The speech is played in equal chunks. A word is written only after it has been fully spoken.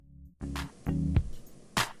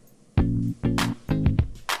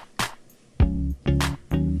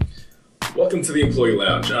Welcome to the Employee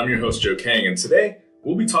Lounge. I'm your host, Joe Kang, and today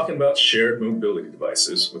we'll be talking about shared mobility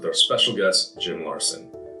devices with our special guest, Jim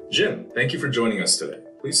Larson. Jim, thank you for joining us today.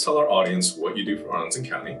 Please tell our audience what you do for Arlington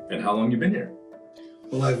County and how long you've been here.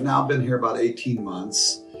 Well, I've now been here about 18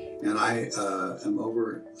 months, and I am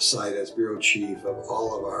oversight as Bureau Chief of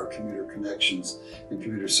all of our commuter connections and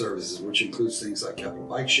commuter services, which includes things like Capital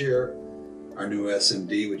Bike Share, our new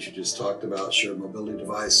SMD, which you just talked about, shared mobility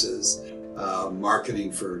devices,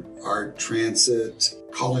 marketing for our transit,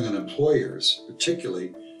 calling on employers,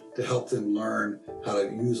 particularly to help them learn how to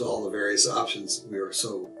use all the various options we are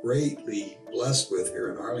so greatly blessed with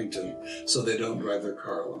here in Arlington so they don't drive their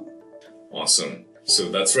car alone. Awesome. So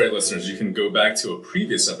that's right, listeners. You can go back to a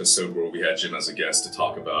previous episode where we had Jim as a guest to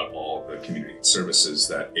talk about all the community services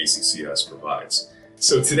that ACCS provides.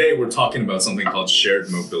 So today we're talking about something called shared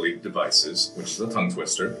mobility devices, which is a tongue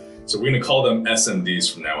twister. So we're going to call them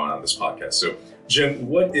SMDs from now on this podcast. So Jim,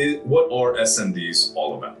 what are SMDs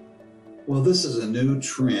all about? Well, this is a new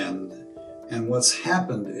trend, and what's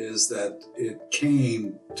happened is that it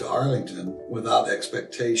came to Arlington without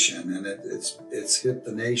expectation, and it's hit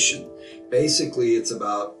the nation. Basically, it's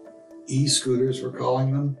about e-scooters, we're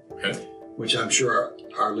calling them, which I'm sure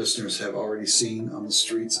our listeners have already seen on the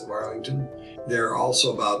streets of Arlington. They're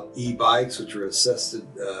also about e-bikes, which are assisted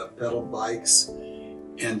pedal bikes,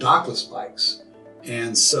 and dockless bikes.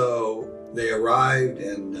 And so they arrived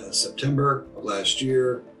in September of last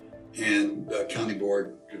year, and the county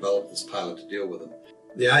board developed this pilot to deal with them.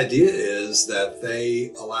 The idea is that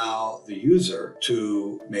they allow the user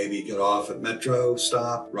to maybe get off at metro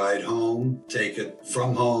stop, ride home, take it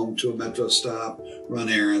from home to a metro stop, run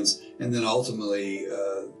errands, and then ultimately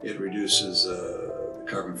it reduces the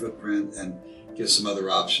carbon footprint and gives some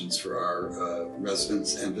other options for our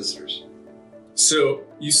residents and visitors. So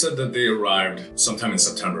you said that they arrived sometime in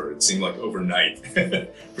September. It seemed like overnight.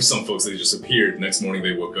 For some folks, they just appeared. Next morning,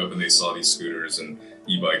 they woke up and they saw these scooters and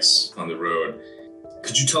e-bikes on the road.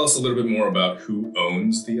 Could you tell us a little bit more about who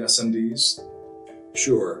owns the SMDs?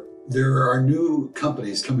 Sure. There are new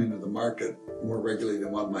companies coming to the market more regularly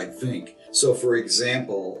than one might think. So, for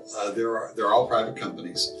example, they're all private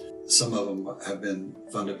companies. Some of them have been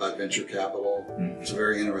funded by venture capital. It's a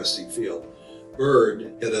very interesting field.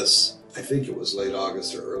 Bird hit us, I think it was late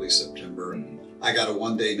August or early September. I got a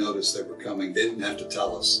one-day notice they were coming. They didn't have to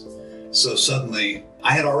tell us. So suddenly,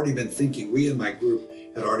 I had already been thinking, we in my group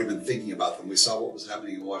had already been thinking about them. We saw what was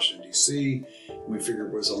happening in Washington, D.C., and we figured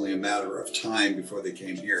it was only a matter of time before they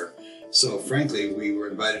came here. So frankly, we were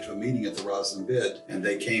invited to a meeting at the Roslyn Bid, and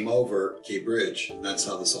they came over Cape Bridge, and that's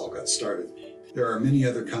how this all got started. There are many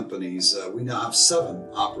other companies. We now have 7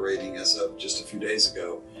 operating as of just a few days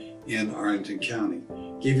ago in Arlington County.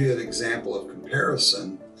 Give you an example of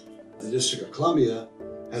comparison, the District of Columbia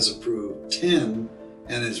has approved 10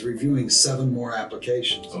 and is reviewing 7 more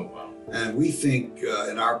applications. Oh, wow. And we think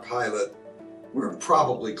in our pilot, we're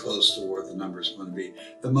probably close to where the number is going to be.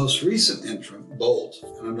 The most recent entrant, Bolt,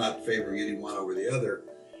 and I'm not favoring any one over the other,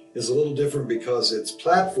 is a little different because its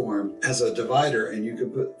platform has a divider, and you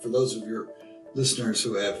can put, for those of your listeners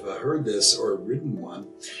who have heard this or ridden one,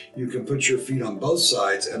 you can put your feet on both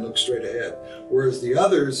sides and look straight ahead. Whereas the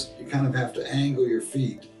others, you kind of have to angle your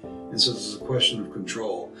feet. And so this is a question of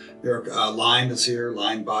control. There are Lime is here,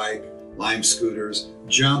 Lime Bike, Lime Scooters.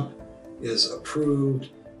 Jump is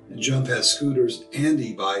approved. And Jump has scooters and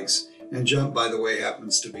e-bikes. And Jump, by the way,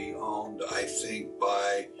 happens to be owned, I think,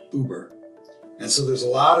 by Uber. And so there's a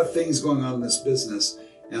lot of things going on in this business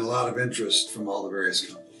and a lot of interest from all the various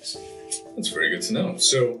companies. That's very good to know.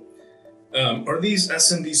 So, are these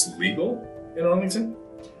SMDs legal in Arlington?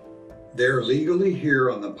 They're legally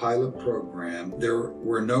here on the pilot program. There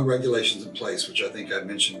were no regulations in place, which I think I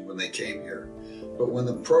mentioned when they came here. But when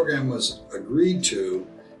the program was agreed to,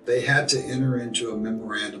 they had to enter into a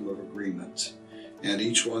memorandum of agreement. And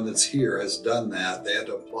each one that's here has done that. They had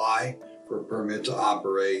to apply for a permit to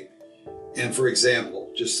operate. And for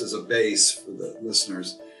example, just as a base for the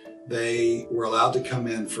listeners, they were allowed to come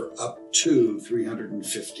in for up to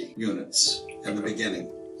 350 units in the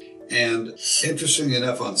beginning. And interestingly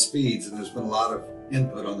enough, on speeds, and there's been a lot of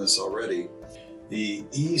input on this already, the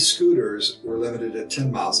e-scooters were limited at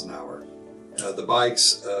 10 miles an hour, the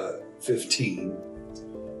bikes 15.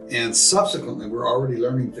 And subsequently, we're already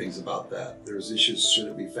learning things about that. There's issues, should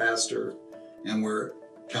it be faster? And we're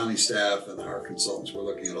county staff and our consultants, we're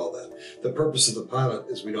looking at all that. The purpose of the pilot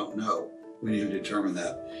is we don't know. We need to determine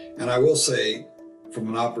that. And I will say, from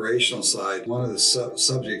an operational side, one of the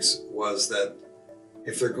subjects was that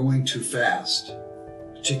if they're going too fast,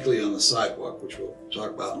 particularly on the sidewalk, which we'll talk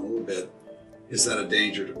about in a little bit, is that a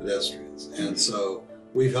danger to pedestrians? And so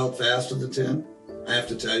we've held fast with the 10. I have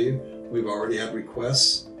to tell you, We've already had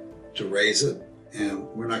requests to raise it, and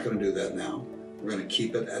we're not going to do that now. We're going to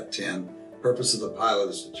keep it at 10. Purpose of the pilot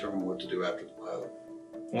is to determine what to do after the pilot.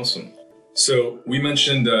 Awesome. So we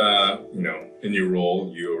mentioned, in your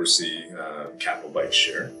role, you oversee Capital Bike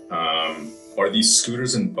Share. Are these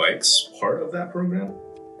scooters and bikes part of that program?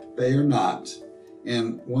 They are not.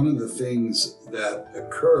 And one of the things that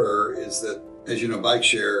occur is that, as you know, Bike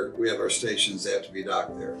Share, we have our stations, they have to be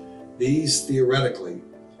docked there. These theoretically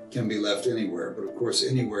can be left anywhere, but of course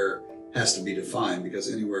anywhere has to be defined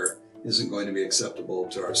because anywhere isn't going to be acceptable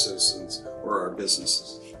to our citizens or our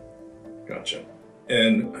businesses. Gotcha.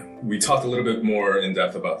 And we talked a little bit more in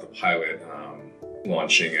depth about the pilot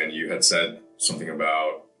launching, and you had said something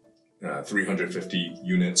about 350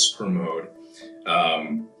 units per mode.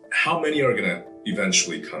 How many are going to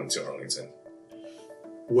eventually come to Arlington?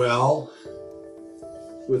 Well,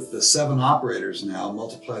 with the 7 operators now,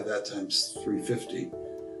 multiply that times 350.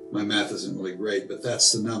 My math isn't really great, but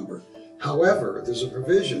that's the number. However, there's a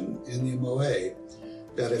provision in the MOA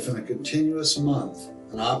that if in a continuous month,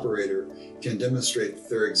 an operator can demonstrate that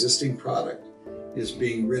their existing product is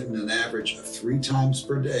being ridden an average of 3 times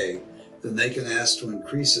per day, then they can ask to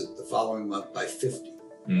increase it the following month by 50.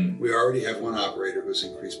 We already have one operator who's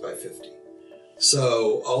increased by 50.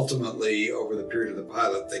 So ultimately, over the period of the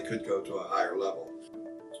pilot, they could go to a higher level.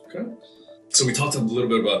 Okay. So we talked a little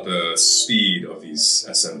bit about the speed of these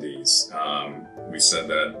SMDs. We said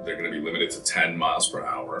that they're going to be limited to 10 miles per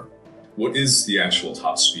hour. What is the actual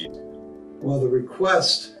top speed? Well, the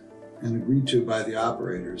request, and agreed to by the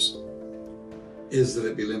operators, is that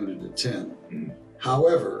it be limited to 10.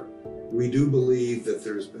 However, we do believe that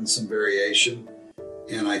there's been some variation,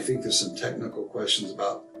 and I think there's some technical questions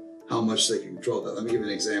about how much they can control that. Let me give you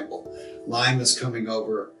an example. Lime is coming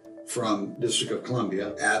over from District of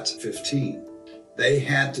Columbia at 15. They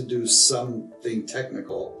had to do something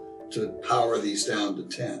technical to power these down to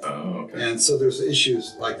 10. Oh, okay. And so there's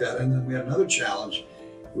issues like that. And then we had another challenge.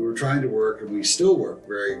 We were trying to work, and we still work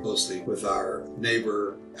very closely with our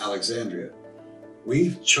neighbor, Alexandria.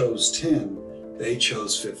 We chose 10, they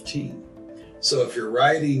chose 15. So if you're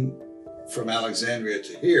riding from Alexandria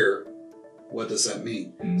to here, what does that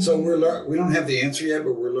mean? So we don't have the answer yet,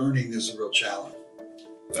 but we're learning there's a real challenge.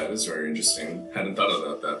 That is very interesting. Hadn't thought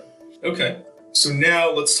about that. Okay. So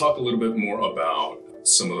now let's talk a little bit more about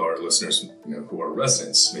some of our listeners, who are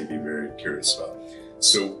residents, may be very curious about.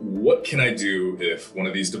 So what can I do if one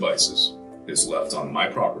of these devices is left on my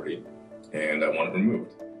property and I want it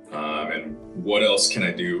removed? And what else can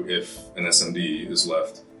I do if an SMD is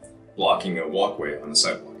left blocking a walkway on the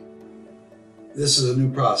sidewalk? This is a new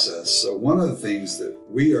process. So one of the things that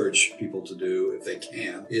we urge people to do, if they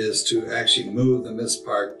can, is to actually move the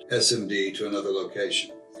misparked SMD to another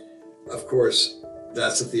location. Of course,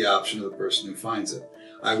 that's at the option of the person who finds it.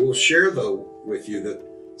 I will share, though, with you that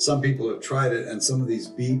some people have tried it and some of these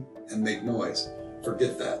beep and make noise.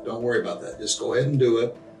 Forget that. Don't worry about that. Just go ahead and do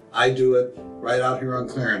it. I do it right out here on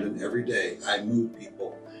Clarendon every day. I move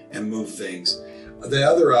people and move things. The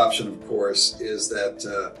other option, of course, is that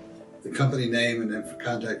the company name and then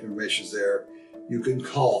contact information is there. You can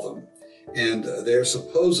call them, and they're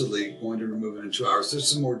supposedly going to remove it in 2 hours. There's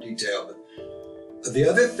some more detail, but the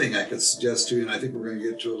other thing I could suggest to you, and I think we're going to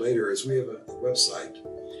get to it later, is we have a website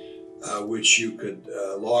which you could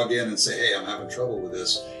log in and say, hey, I'm having trouble with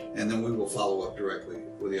this, and then we will follow up directly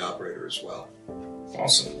with the operator as well.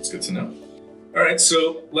 Awesome. That's good to know. All right.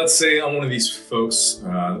 So let's say I'm one of these folks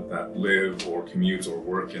that live or commute or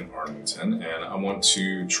work in Arlington, and I want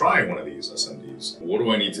to try one of these SMDs. What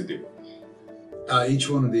do I need to do? Each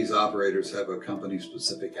one of these operators have a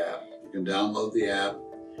company-specific app. You can download the app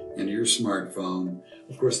into your smartphone.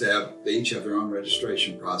 Of course, they each have their own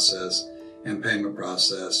registration process and payment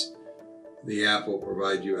process. The app will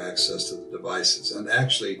provide you access to the devices, and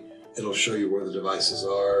actually, it'll show you where the devices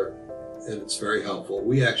are. And it's very helpful.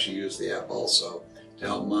 We actually use the app also to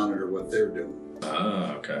help monitor what they're doing.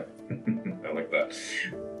 Ah, okay. I like that.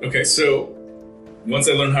 Okay, so once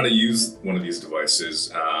I learn how to use one of these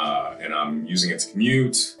devices and I'm using it to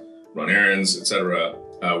commute, run errands, etc.,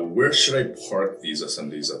 where should I park these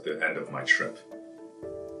SMDs at the end of my trip?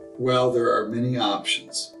 Well, there are many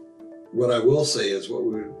options. What I will say is what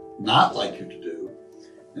we would not like you to do,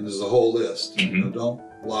 and there's a whole list. Don't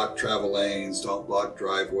block travel lanes, don't block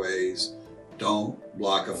driveways, don't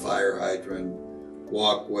block a fire hydrant,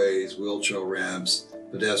 walkways, wheelchair ramps,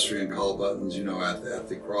 pedestrian call buttons, at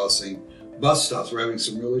the crossing. Bus stops, we're having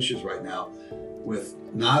some real issues right now with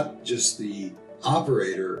not just the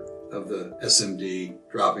operator of the SMD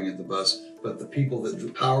dropping at the bus, but the people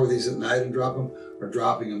that power these at night and drop them are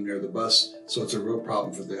dropping them near the bus, so it's a real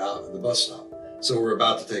problem for the bus stop. So we're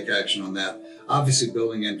about to take action on that. Obviously,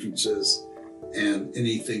 building entrances and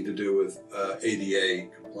anything to do with ADA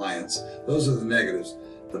compliance, those are the negatives.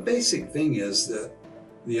 The basic thing is that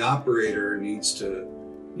the operator needs to,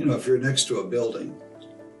 if you're next to a building,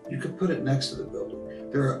 you could put it next to the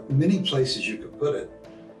building. There are many places you could put it,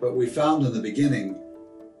 but we found in the beginning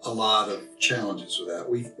a lot of challenges with that.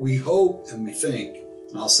 We hope and we think,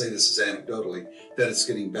 and I'll say this as anecdotally, that it's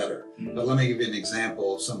getting better. But let me give you an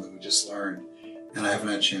example of something we just learned, and I haven't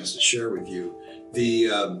had a chance to share with you.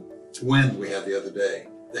 The wind we had the other day,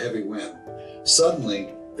 the heavy wind, suddenly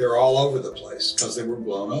they're all over the place because they were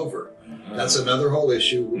blown over. That's another whole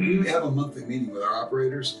issue. We have a monthly meeting with our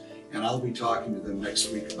operators, and I'll be talking to them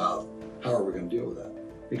next week about how are we going to deal with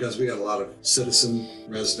that, because we got a lot of citizen,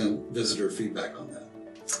 resident, visitor feedback on that.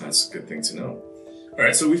 That's a good thing to know. All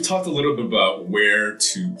right, so we've talked a little bit about where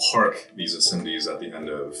to park these SMDs at the end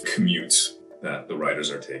of commute that the riders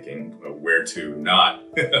are taking, where to not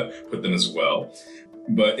put them as well.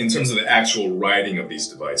 But in terms of the actual riding of these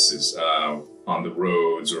devices on the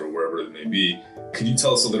roads or wherever it may be, could you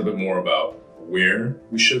tell us a little bit more about where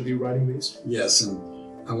we should be riding these? Yes,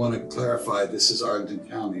 and I want to clarify, this is Arlington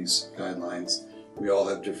County's guidelines. We all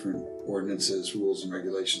have different ordinances, rules, and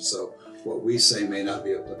regulations, so what we say may not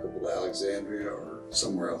be applicable to Alexandria or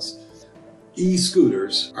somewhere else.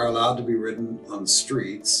 E-scooters are allowed to be ridden on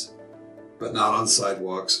streets, but not on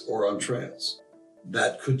sidewalks or on trails.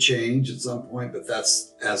 That could change at some point, but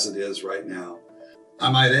that's as it is right now.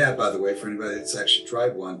 I might add, by the way, for anybody that's actually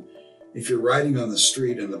tried one, if you're riding on the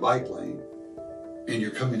street in the bike lane and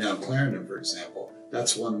you're coming down Clarendon, for example,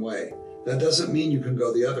 that's one way. That doesn't mean you can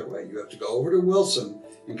go the other way. You have to go over to Wilson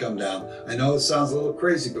and come down. I know it sounds a little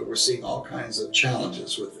crazy, but we're seeing all kinds of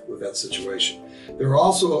challenges with that situation. There are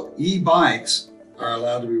also e-bikes are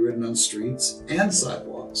allowed to be ridden on streets and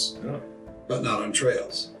sidewalks, but not on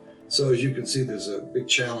trails. So as you can see, there's a big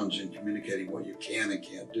challenge in communicating what you can and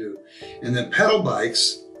can't do. And then pedal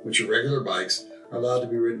bikes, which are regular bikes, are allowed to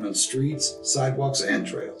be ridden on streets, sidewalks, and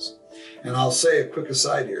trails. And I'll say a quick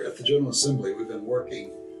aside here. At the General Assembly, we've been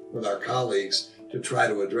working with our colleagues to try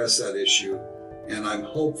to address that issue. And I'm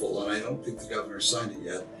hopeful, and I don't think the governor's signed it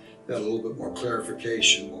yet, that a little bit more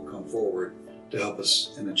clarification will come forward to help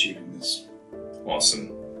us in achieving this.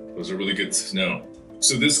 Awesome. Those are really good to know.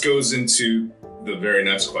 So this goes into the very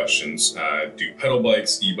next questions. Do pedal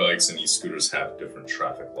bikes, e-bikes, and e-scooters have different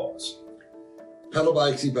traffic laws? Pedal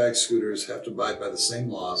bikes, e-bikes, scooters have to abide by the same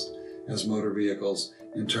laws as motor vehicles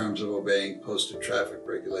in terms of obeying posted traffic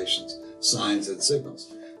regulations, signs, and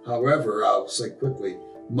signals. However, I'll say quickly,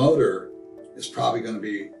 motor is probably going to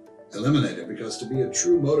be eliminated, because to be a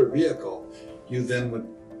true motor vehicle, you then would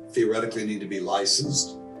theoretically need to be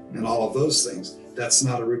licensed and all of those things. That's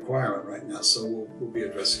not a requirement right now, so we'll be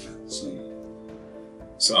addressing that soon.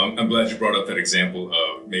 So I'm glad you brought up that example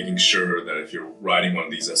of making sure that if you're riding one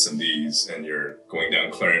of these SMDs and you're going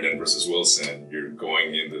down Clarendon versus Wilson, you're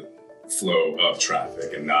going in the flow of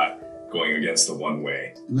traffic and not going against the one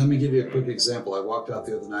way. And let me give you a quick example. I walked out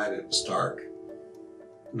the other night, it was dark.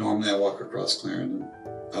 Normally I walk across Clarendon.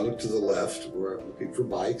 I look to the left, where I'm looking for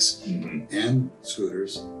bikes and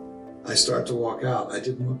scooters. I start to walk out. I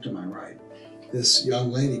didn't look to my right. This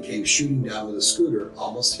young lady came shooting down with a scooter,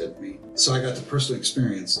 almost hit me. So I got to personally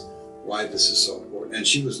experience why this is so important. And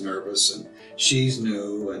she was nervous, and she's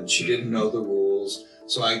new, and she didn't know the rules.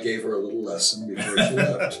 So I gave her a little lesson before she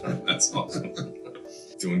left. That's awesome.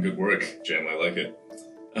 Doing good work, Jim. I like it.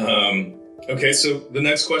 Okay, so the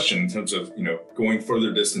next question, in terms of going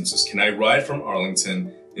further distances, can I ride from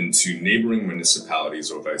Arlington into neighboring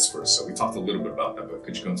municipalities or vice versa? We talked a little bit about that, but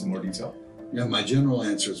could you go into more detail? Yeah, my general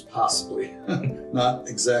answer is possibly, not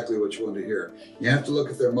exactly what you want to hear. You have to look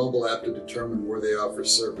at their mobile app to determine where they offer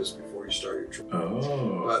service before you start your trip.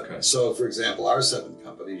 Oh, okay. So, for example, our 7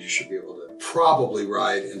 companies, you should be able to probably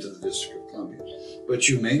ride into the District of Columbia, but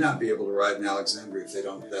you may not be able to ride in Alexandria if they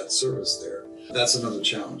don't have that service there. That's another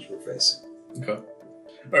challenge we're facing. Okay.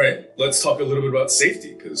 All right, let's talk a little bit about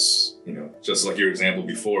safety, because, just like your example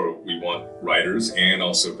before, we want riders and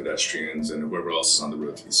also pedestrians and whoever else is on the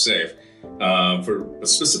road to be safe.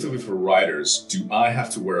 Specifically for riders, do I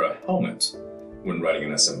have to wear a helmet when riding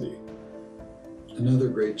an SMD? Another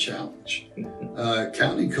great challenge.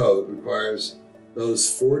 County code requires those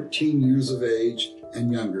 14 years of age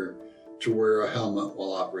and younger to wear a helmet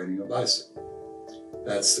while operating a bicycle.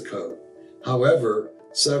 That's the code. However,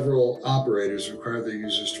 several operators require their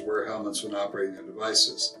users to wear helmets when operating their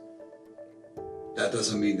devices. That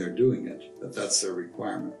doesn't mean they're doing it, but that's their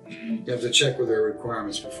requirement. You have to check with their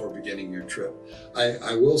requirements before beginning your trip.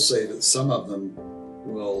 I will say that some of them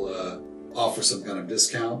will offer some kind of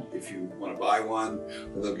discount if you want to buy one,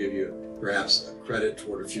 or they'll give you perhaps a credit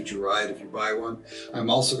toward a future ride if you buy one. I'm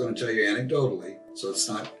also going to tell you anecdotally, so it's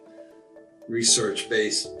not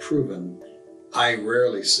research-based, proven, I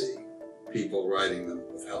rarely see people riding them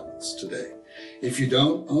with helmets today. If you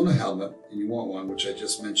don't own a helmet and you want one, which I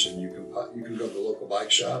just mentioned, you can go to the local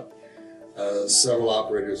bike shop. Several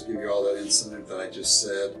operators give you all that incentive that I just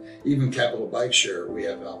said. Even Capital Bike Share, we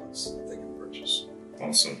have helmets that they can purchase.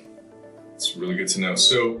 Awesome. It's really good to know.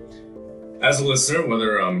 So, as a listener,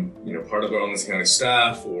 whether part of the Arlington County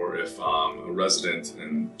staff or if I'm a resident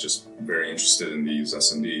and just very interested in these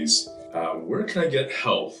SMDs, where can I get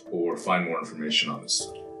help or find more information on this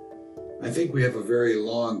stuff? I think we have a very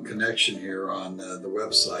long connection here on the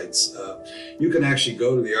websites. You can actually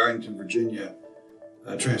go to the Arlington, Virginia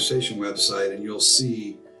transportation website and you'll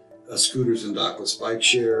see Scooters and Dockless Bike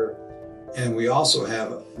Share. And we also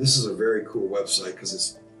have, this is a very cool website because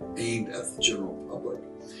it's aimed at the general public.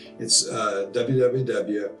 It's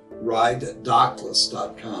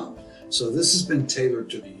www.ridedockless.com. So this has been tailored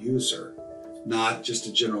to the user, not just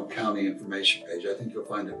a general county information page. I think you'll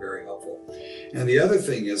find it very helpful. And the other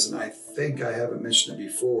thing is, and I think I haven't mentioned it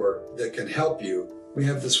before, that can help you, we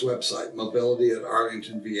have this website,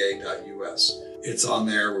 mobility@arlingtonva.us. It's on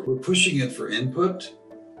there. We're pushing it for input.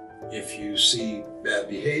 If you see bad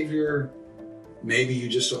behavior, maybe you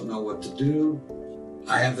just don't know what to do,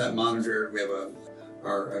 I have that monitored. We have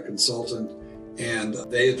our consultant, and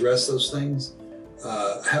they address those things.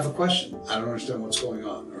 I have a question. I don't understand what's going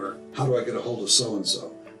on, or how do I get a hold of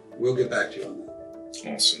so-and-so? We'll get back to you on that.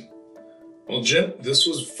 Awesome. Well, Jim, this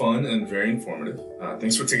was fun and very informative.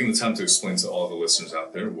 Thanks for taking the time to explain to all the listeners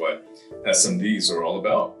out there what SMDs are all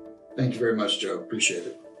about. Thank you very much, Joe. Appreciate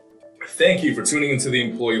it. Thank you for tuning into the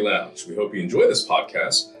Employee Lounge. We hope you enjoy this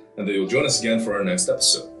podcast and that you'll join us again for our next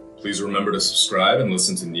episode. Please remember to subscribe and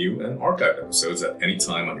listen to new and archived episodes at any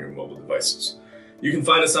time on your mobile devices. You can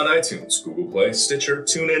find us on iTunes, Google Play, Stitcher,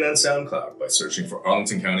 TuneIn, and SoundCloud by searching for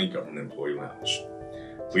Arlington County Government Employee Lounge.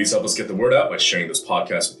 Please help us get the word out by sharing this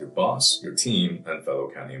podcast with your boss, your team, and fellow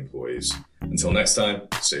county employees. Until next time,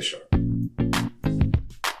 stay sharp.